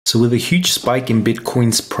So with a huge spike in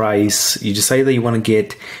Bitcoin's price, you decide that you want to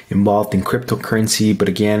get involved in cryptocurrency. But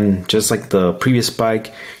again, just like the previous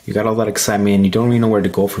spike, you got all that excitement. You don't really know where to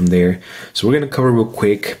go from there. So we're going to cover real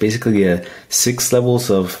quick, basically 6 levels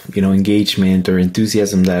of, engagement or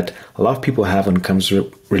enthusiasm that a lot of people have when it comes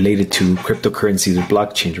related to cryptocurrencies or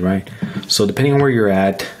blockchain, right? So depending on where you're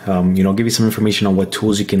at, give you some information on what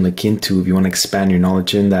tools you can look into if you want to expand your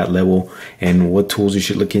knowledge in that level, and what tools you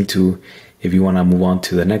should look into if you want to move on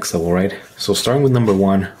to the next level, right? So starting with number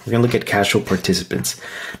 1, we're going to look at casual participants.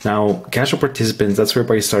 Now, casual participants, that's where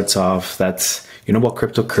everybody starts off. That's, about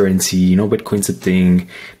cryptocurrency, Bitcoin's a thing.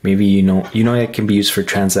 Maybe, you know it can be used for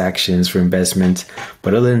transactions, for investment.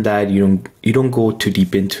 But other than that, you don't go too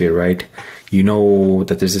deep into it, right? You know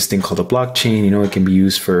that there's this thing called a blockchain. It can be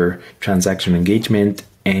used for transaction engagement.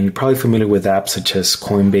 And you're probably familiar with apps such as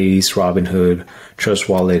Coinbase, Robinhood, Trust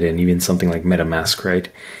Wallet, and even something like MetaMask, right?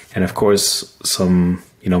 And of course, some,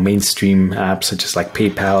 mainstream apps such as like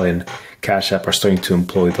PayPal and Cash App are starting to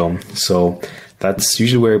employ them. So that's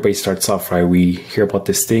usually where everybody starts off, right? We hear about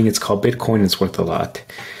this thing, it's called Bitcoin, it's worth a lot.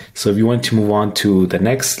 So if you want to move on to the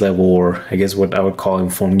next level, or I guess what I would call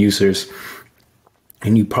informed users,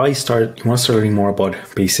 and you want to start learning more about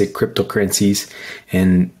basic cryptocurrencies,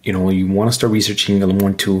 and you want to start researching a little more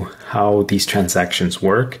into how these transactions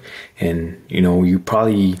work. And you're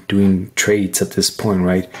probably doing trades at this point,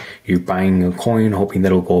 right? You're buying a coin hoping that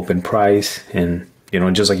it'll go up in price, and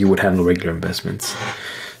just like you would handle regular investments.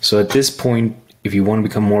 So at this point, if you want to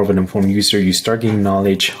become more of an informed user, you start getting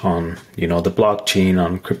knowledge on the blockchain,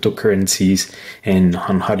 on cryptocurrencies, and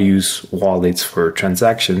on how to use wallets for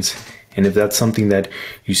transactions. And if that's something that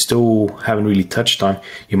you still haven't really touched on,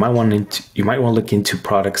 you might want to look into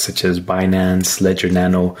products such as Binance, Ledger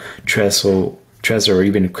Nano, Trezor, or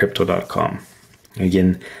even Crypto.com.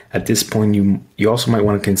 Again, at this point, you also might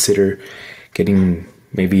want to consider getting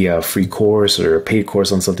maybe a free course or a paid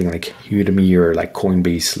course on something like Udemy or like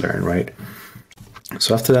Coinbase Learn, right?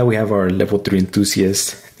 So after that, we have our level 3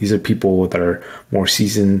 enthusiasts. These are people that are more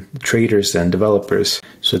seasoned traders and developers.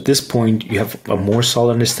 So at this point, you have a more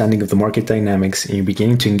solid understanding of the market dynamics, and you're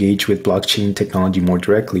beginning to engage with blockchain technology more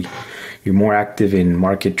directly. You're more active in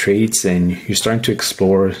market trades, and you're starting to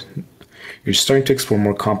explore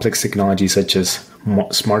more complex technologies such as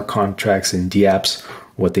smart contracts and dApps,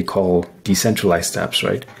 what they call decentralized apps,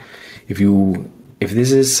 right? I think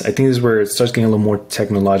this is where it starts getting a little more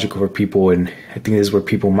technological for people, and I think this is where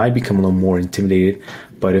people might become a little more intimidated.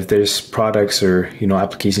 But if there's products or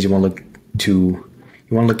applications you want to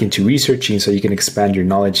look into researching so you can expand your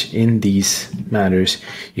knowledge in these matters,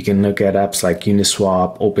 you can look at apps like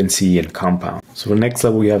Uniswap, OpenSea, and Compound. So the next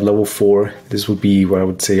level, we have level 4. This would be what I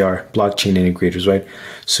would say are blockchain integrators, right?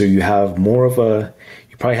 So you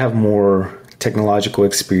probably have more technological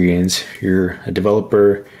experience. You're a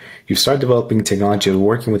developer. You start developing technology,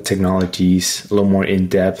 working with technologies a little more in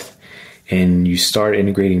depth, and you start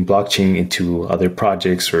integrating blockchain into other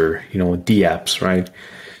projects or, dApps, right?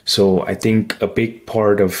 So I think a big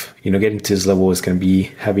part of, getting to this level is going to be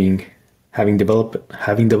having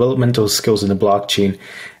developmental skills in the blockchain,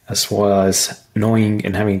 as well as knowing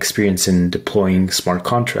and having experience in deploying smart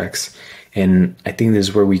contracts. And I think this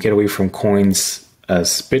is where we get away from coins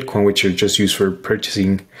as Bitcoin, which are just used for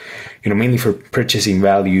purchasing, mainly for purchasing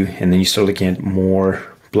value. And then you start looking at more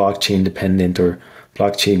blockchain dependent or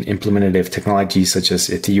blockchain implementative technologies such as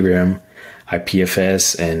Ethereum,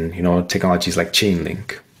 IPFS, and, technologies like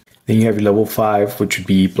Chainlink. Then you have your level 5, which would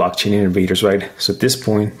be blockchain innovators, right? So at this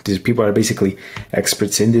point, these people are basically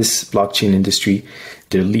experts in this blockchain industry.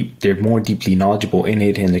 They're more deeply knowledgeable in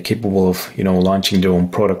it, and they're capable of, launching their own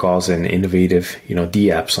protocols and innovative,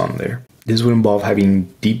 dApps on there. This would involve having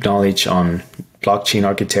deep knowledge on blockchain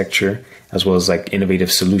architecture, as well as like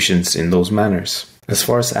innovative solutions in those manners. As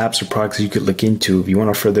far as apps or products you could look into, if you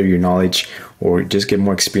want to further your knowledge or just get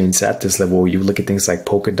more experience at this level, you look at things like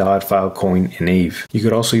Polkadot, Filecoin, and Aave. You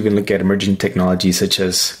could also even look at emerging technologies such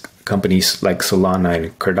as companies like Solana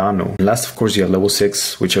and Cardano. And last, of course, you have level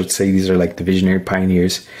 6, which I would say these are like the visionary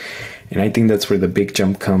pioneers. And I think that's where the big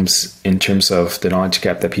jump comes in terms of the knowledge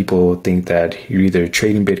gap, that people think that you're either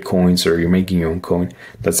trading Bitcoins or you're making your own coin.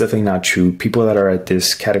 That's definitely not true. People that are at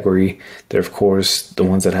this category, they're of course the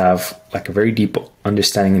ones that have like a very deep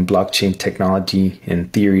understanding in blockchain technology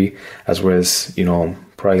and theory, as well as,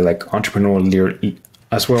 probably like entrepreneurial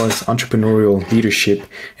as well as entrepreneurial leadership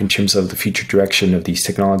in terms of the future direction of these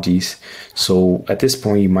technologies. So at this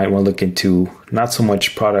point, you might want to look into not so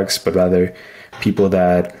much products, but rather people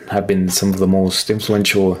that have been some of the most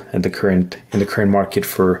influential in the current market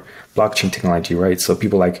for blockchain technology, right? So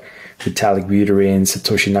people like Vitalik Buterin,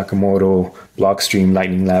 Satoshi Nakamoto, Blockstream,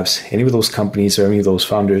 Lightning Labs, any of those companies or any of those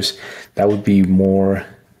founders, that would be more,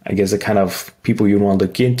 I guess, the kind of people you want to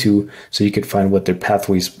look into, so you could find what their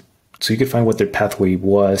pathway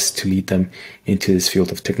was to lead them into this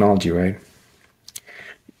field of technology, right?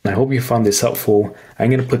 I hope you found this helpful. I'm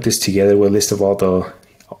going to put this together with a list of all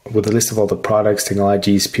the products,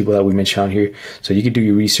 technologies, people that we mentioned on here, so you can do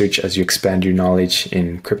your research as you expand your knowledge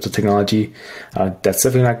in crypto technology. That's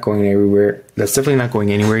definitely not going anywhere.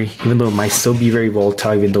 Even though it might still be very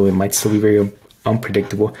volatile, even though it might still be very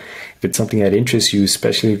unpredictable. If it's something that interests you,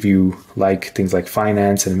 especially if you like things like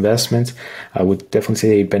finance and investments, I would definitely say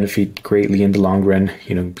they benefit greatly in the long run,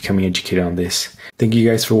 becoming educated on this. Thank you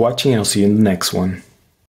guys for watching, and I'll see you in the next one.